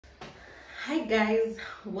Hi guys,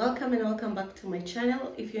 welcome and welcome back to my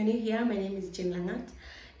channel. If you're new here, my name is Jane Langat.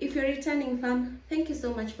 If you're returning fam, thank you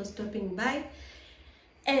so much for stopping by.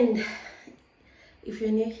 And if you're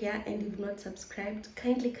new here and you've not subscribed,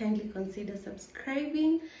 kindly consider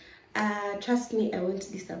subscribing. Trust me, I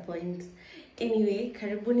won't disappoint. Anyway,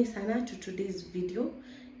 karibuni sana to today's video,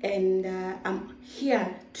 and I'm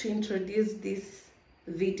here to introduce this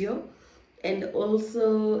video, and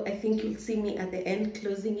also I think you'll see me at the end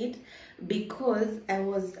closing it, because I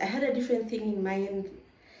had a different thing in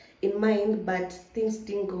mind, but things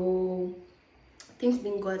didn't go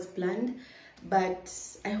as planned. But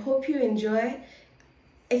I hope you enjoy.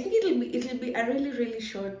 I think it'll be a really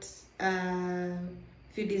short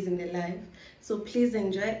few days in the life, so please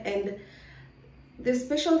enjoy. And the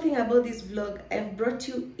special thing about this vlog, I've brought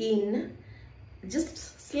you in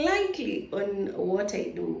just slightly on what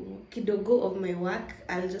I do, kidogo of my work.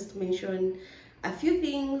 I'll just mention a few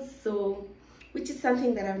things, so which is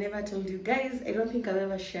something that I've never told you guys. I don't think I've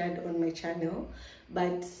ever shared on my channel,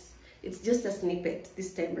 but it's just a snippet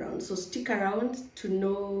this time around, so stick around to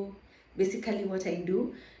know basically what I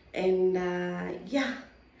do. And yeah,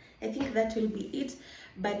 I think that will be it.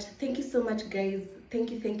 But thank you so much guys, thank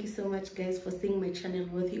you so much guys for seeing my channel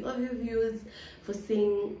worthy of your views, for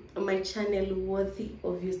seeing my channel worthy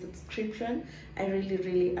of your subscription. I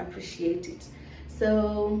really appreciate it.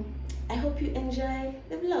 So I hope you enjoy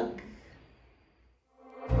the vlog.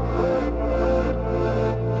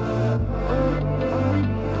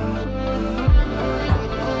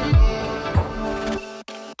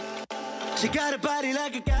 She got a body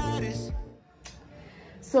like a goddess.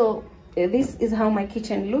 So this is how my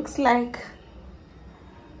kitchen looks like.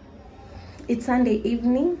 It's Sunday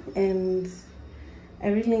evening and I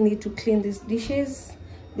really need to clean these dishes.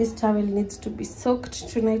 This towel needs to be soaked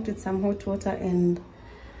tonight with some hot water and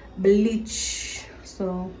bleach.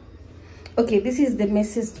 So okay, this is the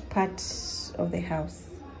messiest part of the house,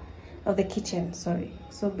 of the kitchen, sorry.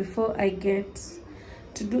 So before I get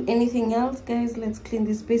to do anything else, guys, let's clean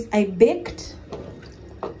this place. I baked.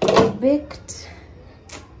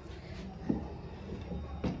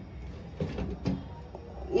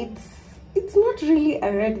 It's not really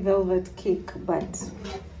a red velvet cake, but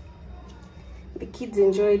the kids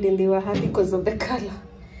enjoyed and they were happy because of the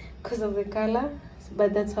color.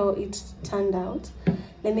 But that's how it turned out.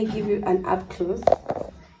 Let me give you an up close.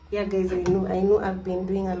 Yeah guys, I know I've been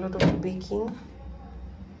doing a lot of baking.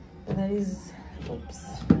 That is, oops,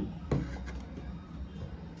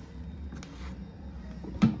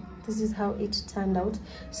 this is how it turned out.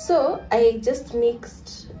 So I just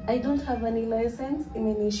mixed, I don't have vanilla essence in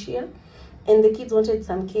Indonesia, and the kids wanted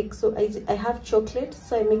some cake, so I have chocolate,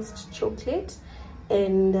 so I mixed chocolate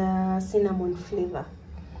and cinnamon flavor.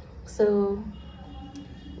 So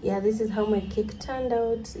yeah, this is how my cake turned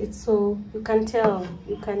out. It's so, you can tell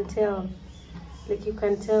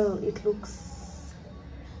it looks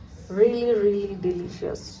really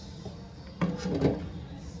delicious.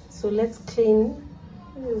 So let's clean.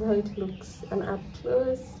 This is how it looks, and up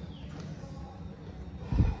close.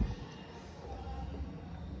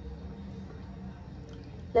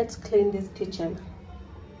 Let's clean this kitchen.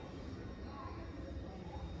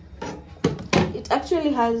 It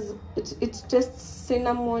actually has, it tastes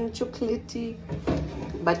cinnamon, chocolatey,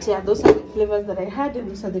 but yeah, those are the flavors that I had and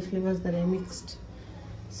those are the flavors that I mixed.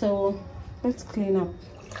 So let's clean up.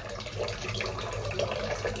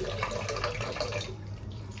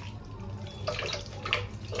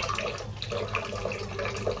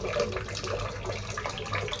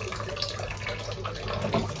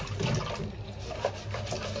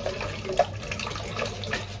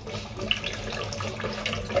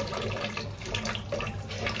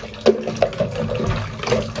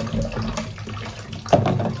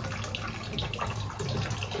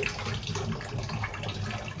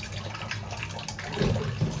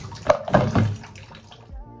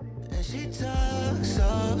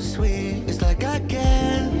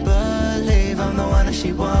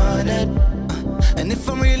 She wanted, and if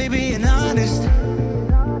I'm really being honest,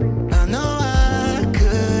 I know I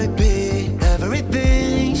could be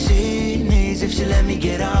everything she needs if she let me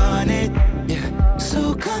get on it. Yeah.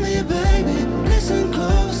 So come here, baby, listen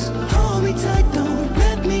close, hold me tight, don't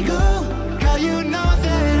let me go. Girl, you know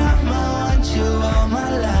that I'ma want you all my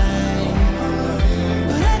life,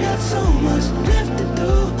 but I got so much left to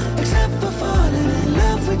do, except for falling in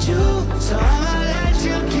love with you. So I'ma let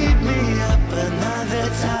you keep me up another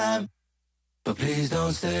time, but please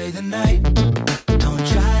don't stay the night. Don't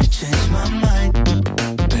try to change my mind,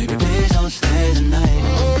 baby, please don't stay the night.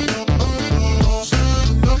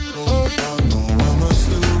 I must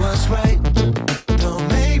do what's right. Don't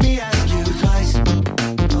make me ask you twice.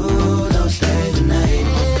 Ooh, don't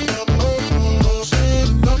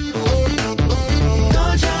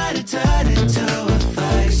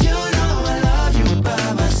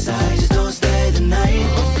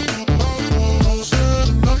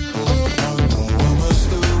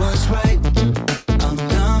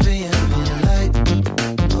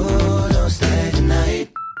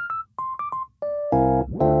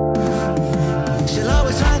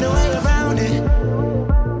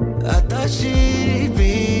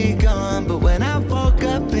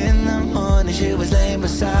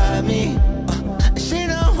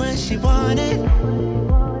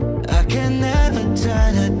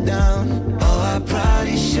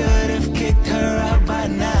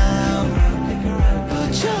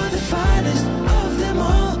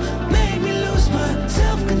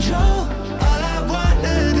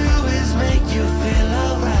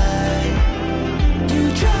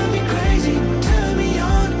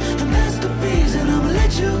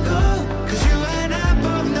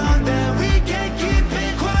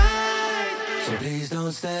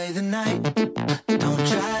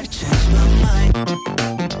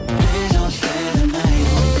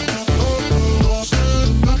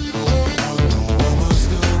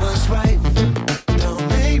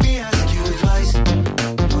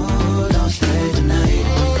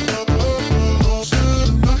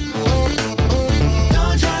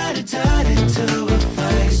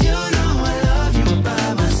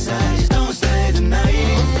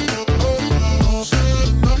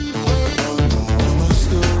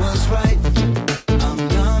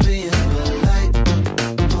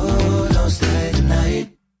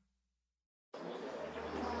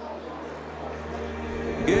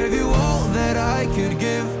Gave you all that I could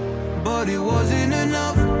give, but it wasn't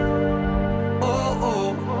enough. Oh,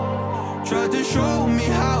 oh. Tried to show me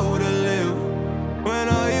how to live when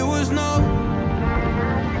I was numb.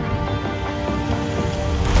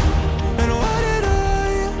 And why did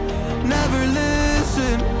I never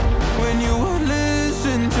listen when you would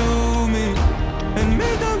listen to me and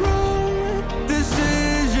make the wrong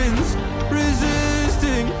decisions,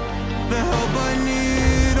 resisting the help I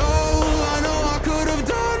need? Oh, I know I could have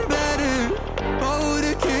done better. Oh,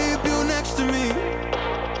 to keep you next to me.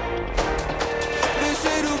 They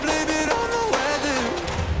say to blame it on the weather.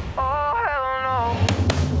 Oh, hell no.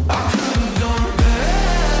 I could have done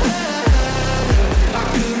better. I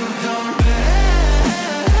could have done better.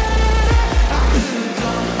 I could have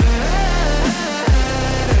done better.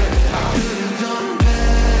 I could have done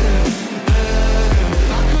better.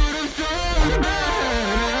 I could have done better.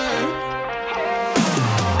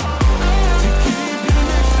 To keep you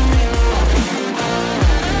next to me.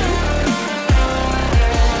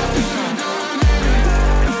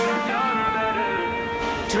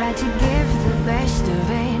 Tried to give the best of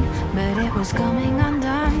it, but it was coming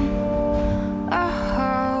undone.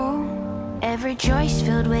 Oh, every choice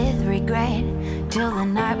filled with regret, till the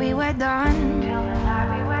night we were done.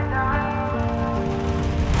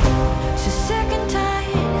 So sick and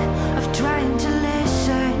tired of trying to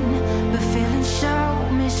listen, but feeling so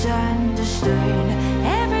misunderstood.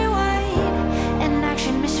 Every word and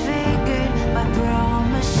action misfigured by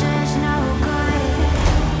promises no good.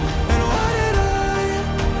 And why did I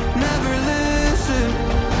never listen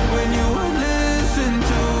when you would listen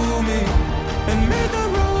to me and made the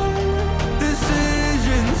wrong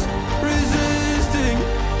decisions, resisting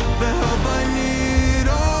the help I need?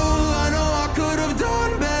 Oh, I know I could have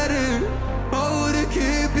done better. Oh, to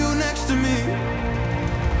keep you next to me.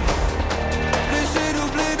 They say to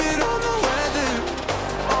blame it on the weather.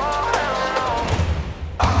 Oh, hell no.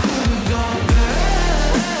 I could have done better.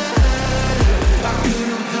 I could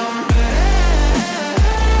have done better.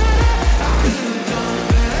 I could have done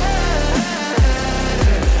better.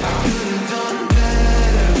 I could have done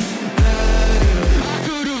better. I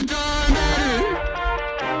could have done better.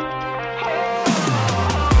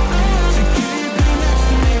 To keep you next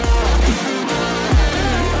to me. I could have done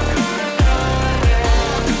better. I could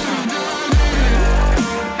have done better.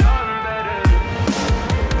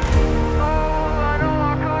 Oh, I know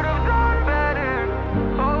I could have done better.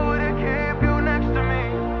 Oh, to keep you next to me.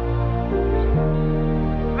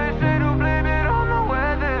 They say to blame it on the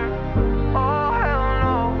weather. Oh, hell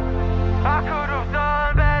no. I could have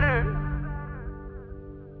done better.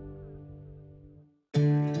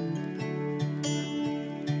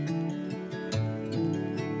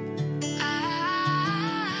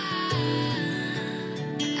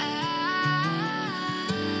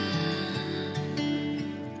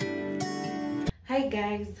 Hi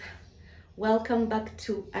guys, welcome back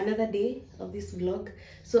to another day of this vlog.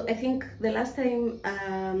 So I think the last time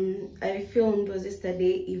I filmed was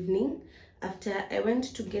yesterday evening. After I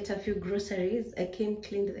went to get a few groceries, I came,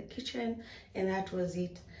 cleaned the kitchen, and that was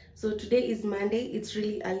it. So today is Monday. It's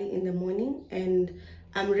really early in the morning and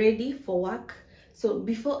I'm ready for work. So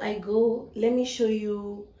before I go, let me show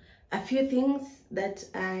you a few things that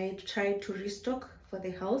I tried to restock for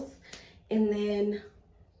the house, and then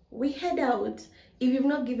we head out. If you've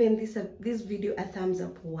not given this video a thumbs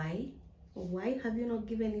up, why have you not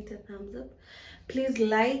given it a thumbs up? Please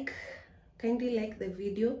kindly like the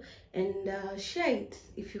video and share it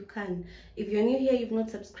if you can. If you're new here, you've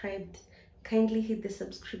not subscribed, kindly hit the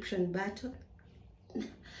subscription button.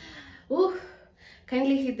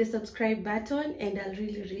 Kindly hit the subscribe button, and I'll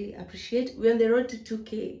really appreciate. We're on the road to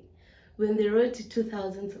 2K. We're on the road to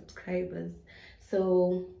 2,000 subscribers.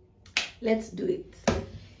 So let's do it.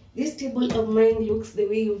 This table of mine looks the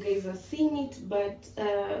way you guys are seeing it, but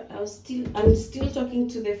I'm still talking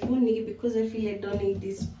to the Funi because I feel I don't need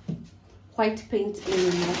this white paint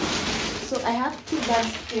anymore. So I have 2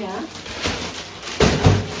 bags here.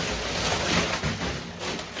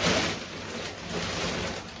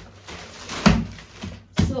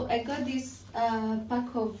 So I got this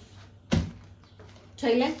pack of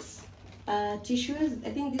toilets tissues. I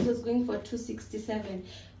think this was going for $2.67,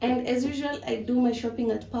 and as usual I do my shopping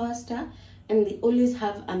at Power Star and they always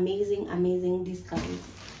have amazing discounts.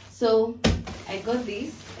 So I got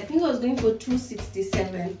this. I think I was going for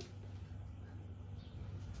 $2.67.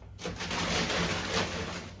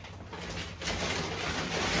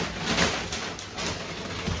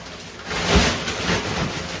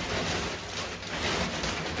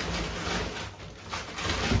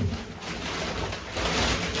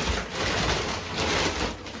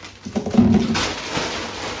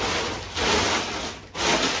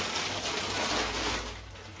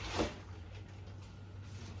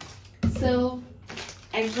 So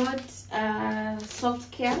I got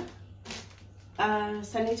soft care,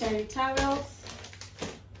 sanitary towels.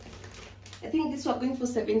 I think these were going for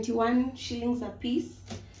 71 shillings a piece.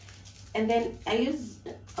 And then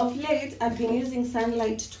of late, I've been using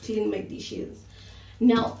Sunlight to clean my dishes.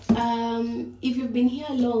 Now, if you've been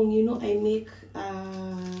here long, you know I make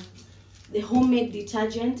the homemade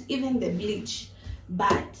detergent, even the bleach.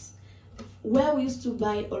 But where I used to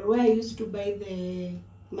buy the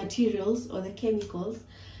materials or the chemicals,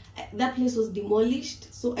 that place was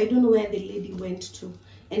demolished. So I don't know where the lady went to.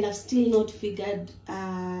 And I've still not figured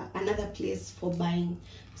another place for buying.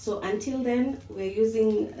 So until then, we're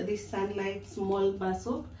using this Sunlight small bar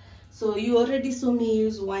soap. So you already saw me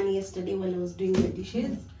use one yesterday while I was doing the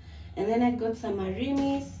dishes. And then I got some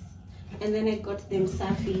Arimis, and then I got the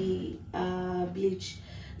Msafi bleach.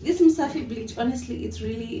 This Msafi bleach, honestly, it's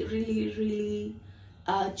really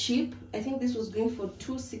cheap. I think this was going for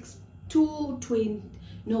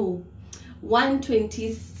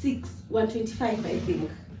 125, I think.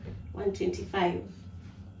 125.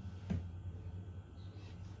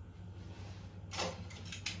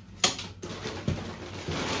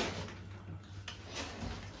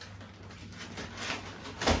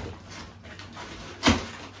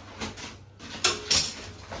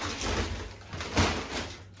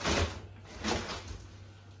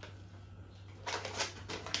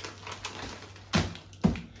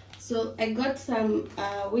 So I got some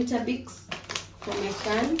Weetabix for my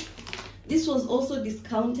son. This was also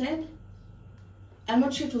discounted. I'm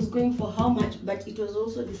not sure it was going for how much, but it was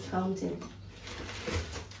also discounted.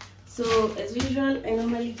 So as usual, I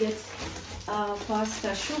normally get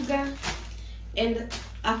pasta sugar, and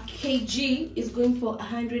a kg is going for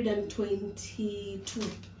 122.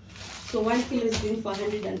 So 1 kilo is going for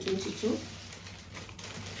 122.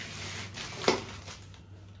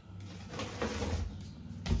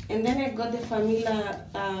 And then I got the Famila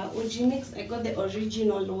Uji mix. I got the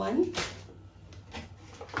original one.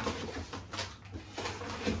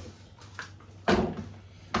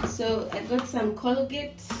 So I got some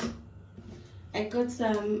Colgate. I got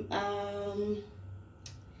some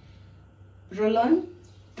roll-on.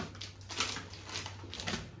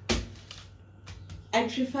 I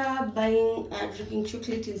prefer buying drinking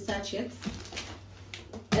chocolate in sachets.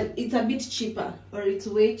 And it's a bit cheaper, or it's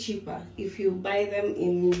way cheaper if you buy them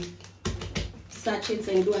in sachets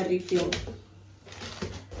and do a refill.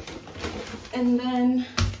 And then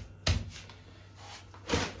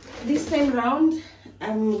this time round,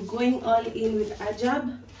 I'm going all in with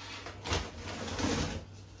Ajab.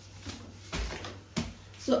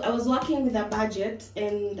 So I was working with a budget,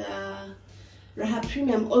 and Raha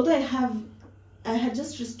Premium, although I had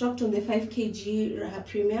just restocked on the 5 kg Raha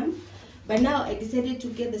Premium, but now I decided to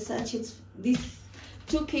get the sachets, these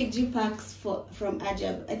 2 kg packs from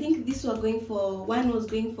Ajab. I think this was going for, one was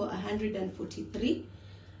going for 143.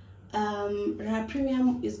 Raha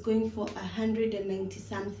Premium is going for 190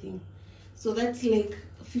 something. So that's like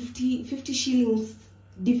 50 shillings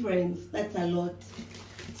difference. That's a lot.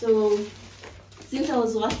 So since I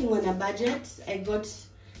was working on a budget, I got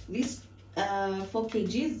this 4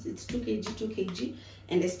 kgs. It's 2 kg,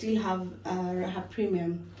 and I still have Raha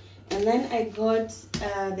Premium. And then I got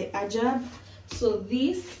the Ajab. So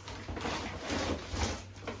this,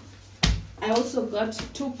 I also got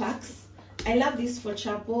 2 packs. I love this for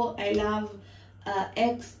Chapo. I love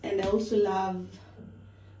X, and I also love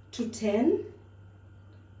 210.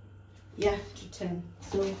 Yeah, 210.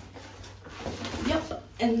 So yep.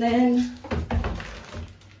 And then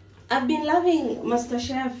I've been loving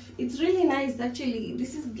MasterChef. It's really nice, actually.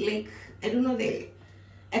 This is like, I don't know,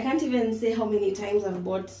 I can't even say how many times I've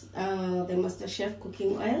bought the MasterChef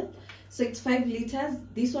cooking oil. So it's 5 liters.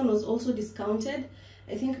 This one was also discounted.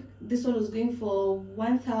 I think this one was going for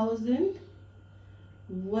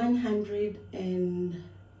 1,100 and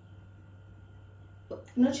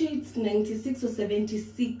not sure, it's 96 or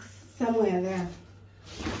 76, somewhere there.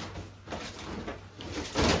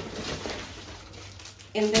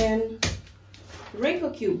 And then Reiko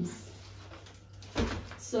cubes.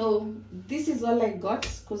 So this is all I got,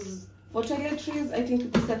 because for toiletries, I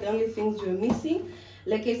think these are the only things we're missing.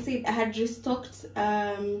 Like I said, I had restocked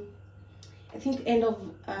I think end of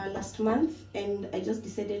last month, and I just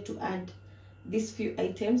decided to add these few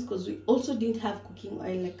items because we also didn't have cooking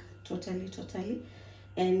oil, like totally.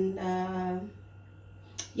 And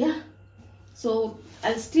yeah, so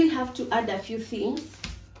I'll still have to add a few things,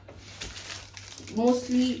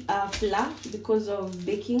 mostly flour because of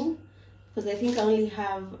baking, because I think I only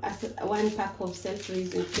have 1 pack of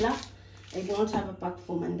self-raising flour. I do not have a pack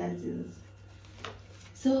for mandazis.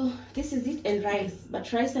 So this is it. And rice, but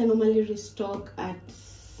rice I normally restock at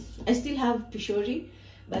I still have pishori,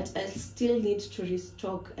 but I still need to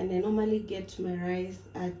restock, and I normally get my rice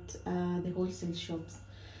at the wholesale shops.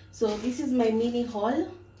 So this is my mini haul.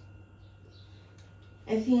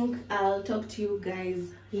 I think I'll talk to you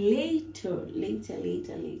guys later.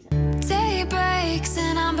 Day breaks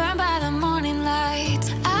and I'm burned by the morning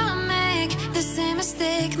light. I make the same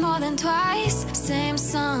mistake more than twice. Same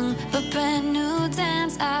song, but brand new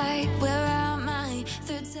dance. I wear out my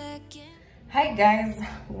third second. Hi guys,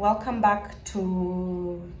 welcome back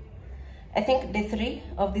to, I think, day 3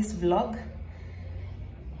 of this vlog.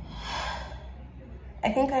 I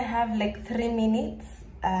think I have like 3 minutes.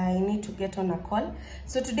 I need to get on a call.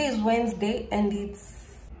 So today is Wednesday and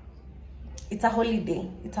it's a holiday.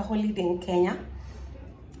 It's a holiday in Kenya.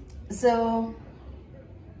 So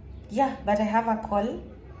yeah, but I have a call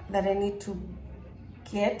that I need to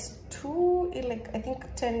get to in like, I think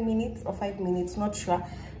 10 minutes or 5 minutes, not sure,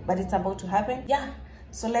 but it's about to happen. Yeah,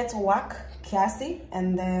 so let's work kiasi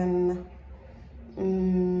and then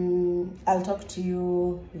I'll talk to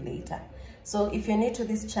you later. So if you're new to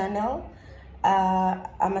this channel,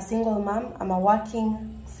 I'm a single mom. I'm a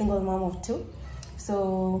working single mom of 2.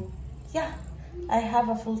 So yeah, I have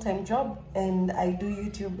a full-time job and I do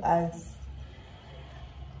YouTube as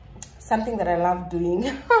something that I love doing.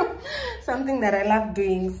 Something that I love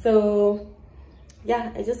doing. So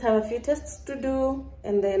yeah, I just have a few tests to do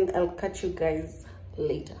and then I'll catch you guys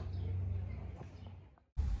later.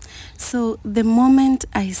 So the moment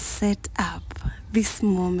I set up, this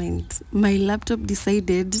moment, my laptop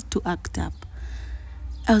decided to act up.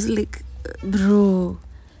 I was like, bro,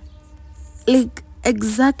 like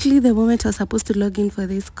exactly the moment I was supposed to log in for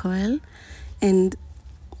this call and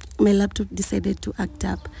my laptop decided to act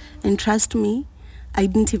up. And trust me, I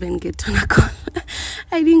didn't even get on a call.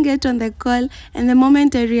 I didn't get on the call, and the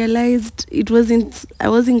moment I realized I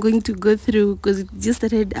wasn't going to go through, because it just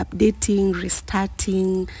started updating,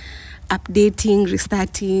 restarting,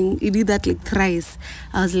 restarting. It did that like thrice.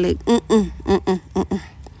 I was like,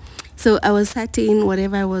 So I was certain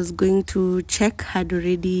whatever I was going to check had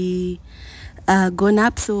already gone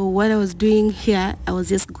up. So what I was doing here, I was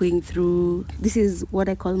just going through. This is what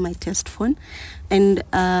I call my test phone, and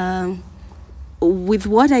with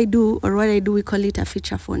what I do, we call it a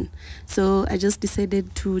feature phone. So I just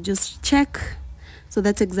decided to just check. So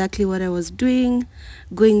that's exactly what I was doing,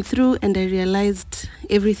 going through, and I realized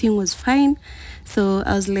everything was fine. So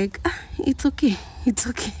I was like, it's okay.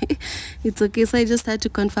 So I just had to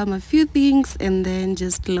confirm a few things and then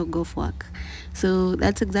just log off work. So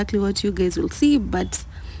that's exactly what you guys will see, but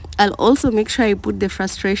I'll also make sure I put the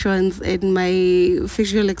frustrations and my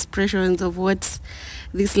facial expressions of what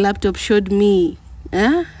this laptop showed me.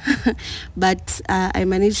 But I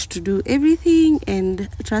managed to do everything, and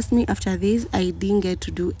trust me, after this I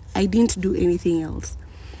didn't do anything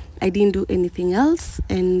else.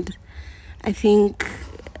 And I think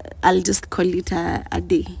I'll just call it a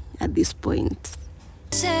day at this point.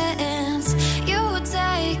 Chance, you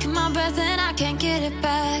take my breath and I can't get it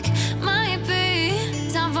back. Might be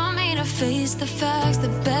time for me to face the facts. The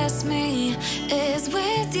best me is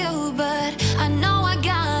with you, but I know I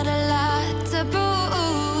got a lot to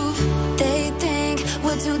prove. They think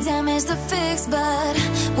we're too damaged to fix, but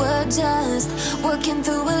we're just working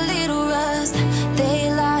through a little rust.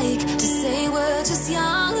 They like to say we're just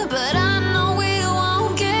young, but I know we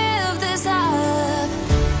won't give this up.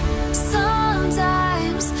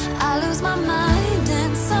 Sometimes I lose my mind,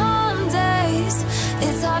 and some days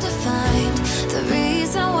it's hard to find the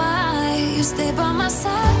reason why you stay by my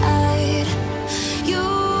side. You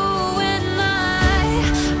and I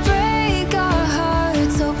break our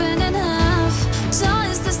hearts open in half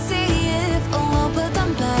just to see if we'll put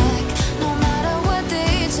them back. No matter what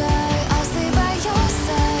they try, I'll stay by your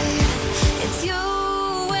side. It's you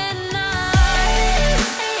and I.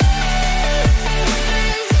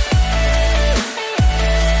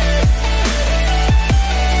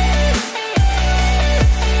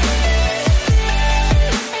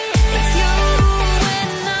 It's you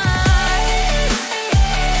and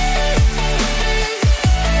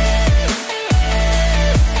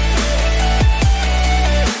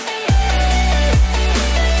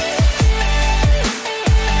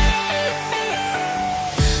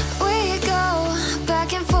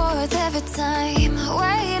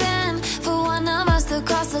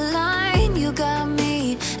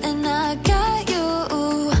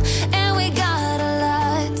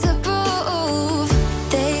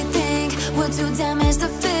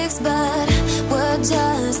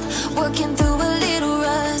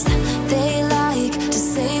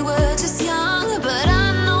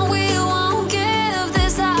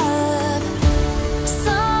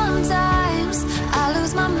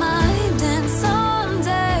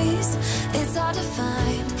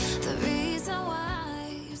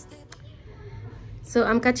So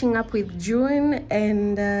I'm catching up with June,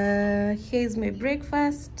 and here's my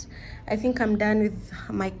breakfast. I think I'm done with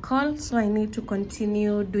my call, so I need to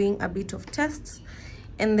continue doing a bit of tests,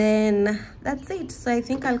 and then that's it. So I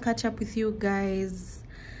think I'll catch up with you guys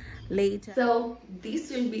later. So this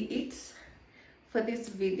will be it for this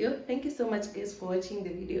video. Thank you so much guys for watching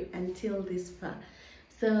the video until this far.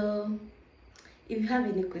 So if you have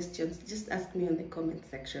any questions, just ask me on the comment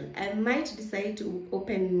section. I might decide to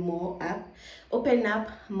open up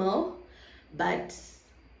more, but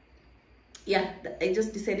yeah, I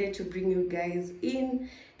just decided to bring you guys in,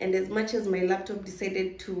 and as much as my laptop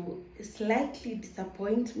decided to slightly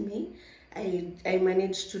disappoint me, I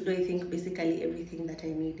managed to do, I think, basically everything that I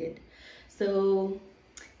needed. So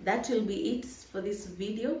that will be it for this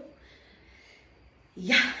video.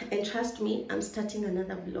 Yeah, and trust me, I'm starting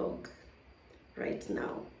another vlog right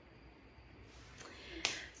now.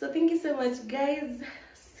 So thank you so much guys.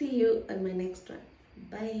 See you on my next one.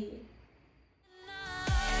 Bye.